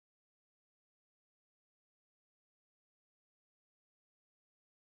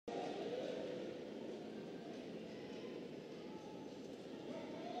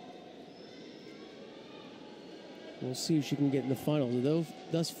We'll see if she can get in the finals. Though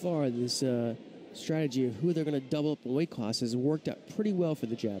thus far, this strategy of who they're going to double up in weight class has worked out pretty well for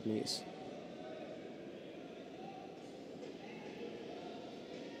the Japanese.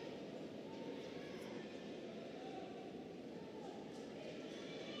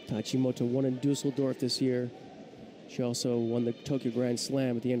 Tachimoto won in Dusseldorf this year. She also won the Tokyo Grand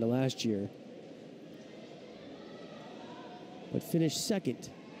Slam at the end of last year, but finished second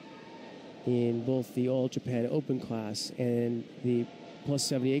in both the All Japan Open class and the plus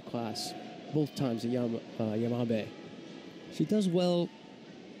 78 class, both times at Yamabe. She does well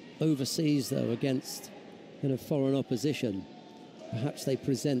overseas, though, against kind of foreign opposition. Perhaps they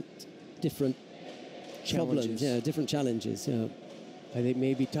present different problems, different challenges. Yeah. I think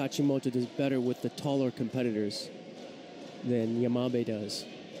maybe Tachimoto does better with the taller competitors than Yamabe does.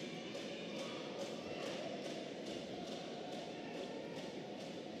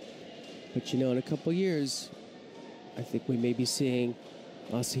 But you know, in a couple years, I think we may be seeing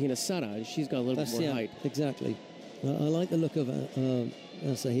Asahina Sara. She's got a little bit more height. Exactly. I like the look of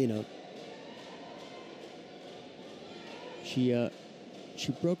Asahina. She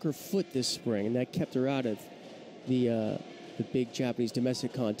broke her foot this spring, and that kept her out of the big Japanese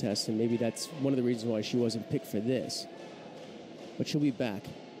domestic contest, and maybe that's one of the reasons why she wasn't picked for this. But she'll be back.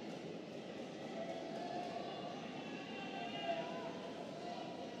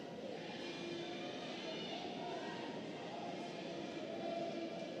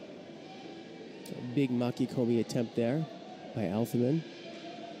 A big Makikomi attempt there by Altheman.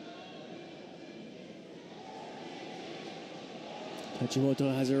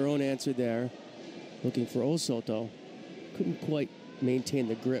 Tachimoto has her own answer there, looking for Osoto. Couldn't quite maintain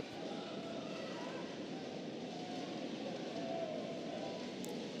the grip.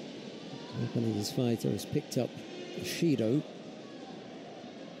 One of his fighters picked up Shido.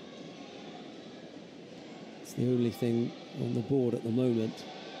 It's the only thing on the board at the moment.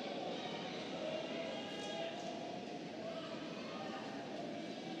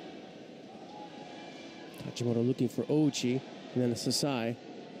 Tachimoto looking for Ouchi, and then a Sasai.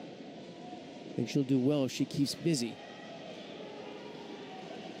 I think she'll do well if she keeps busy.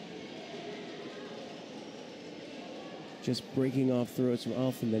 Just breaking off throws from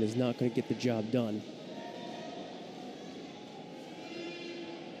Altheman is not going to get the job done.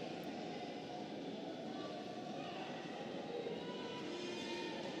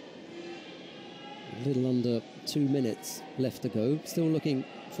 A little under 2 minutes left to go. Still looking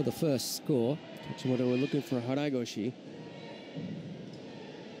for the first score. Tachimoto, we're looking for Haraigoshi.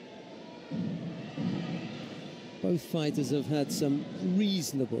 Both fighters have had some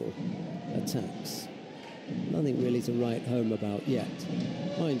reasonable attacks. Nothing really to write home about yet.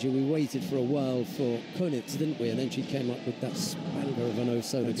 Mind you, we waited for a while for Konitz, didn't we? And then she came up with that spanger of an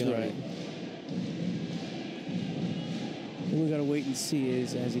Osoto. That's right. What we got to wait and see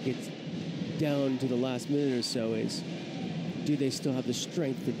is, as it gets down to the last minute or so, is do they still have the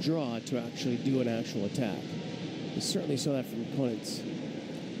strength to draw to actually do an actual attack? We certainly saw that from Konitz.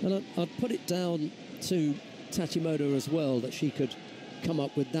 And I'd put it down to Tachimoto as well, that she could come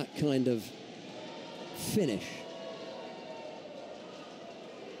up with that kind of finish.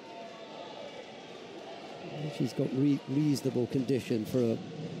 She's got reasonable condition for a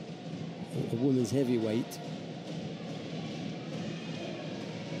woman's heavyweight.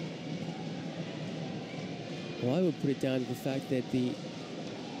 Well, I would put it down to the fact that the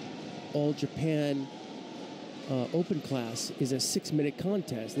All Japan Open class is a 6-minute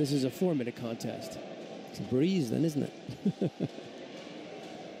contest. This is a 4-minute contest. It's a breeze then, isn't it?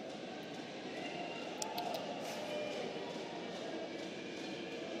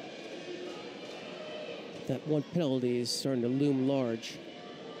 That one penalty is starting to loom large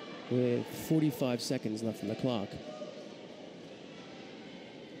with 45 seconds left on the clock.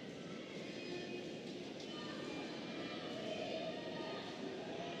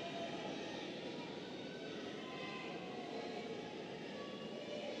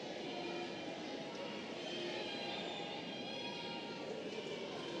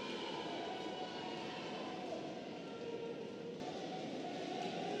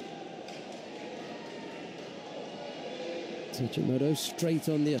 Tachimoto straight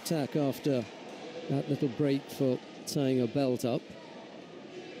on the attack after that little break for tying her belt up.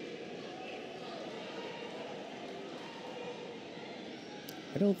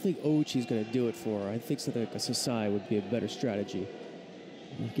 I don't think Ouchi's going to do it for her. I think something like a Sasai would be a better strategy.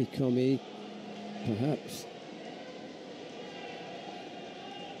 Makikomi, perhaps.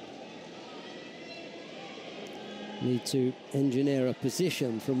 Need to engineer a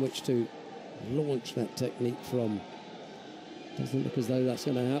position from which to launch that technique from. Doesn't look as though that's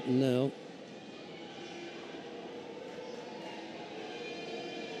going to happen now.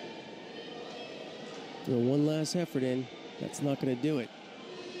 Throw one last effort in. That's not going to do it.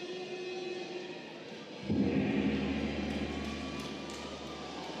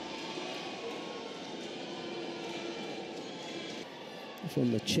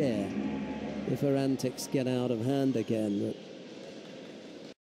 From the chair, if her antics get out of hand again, that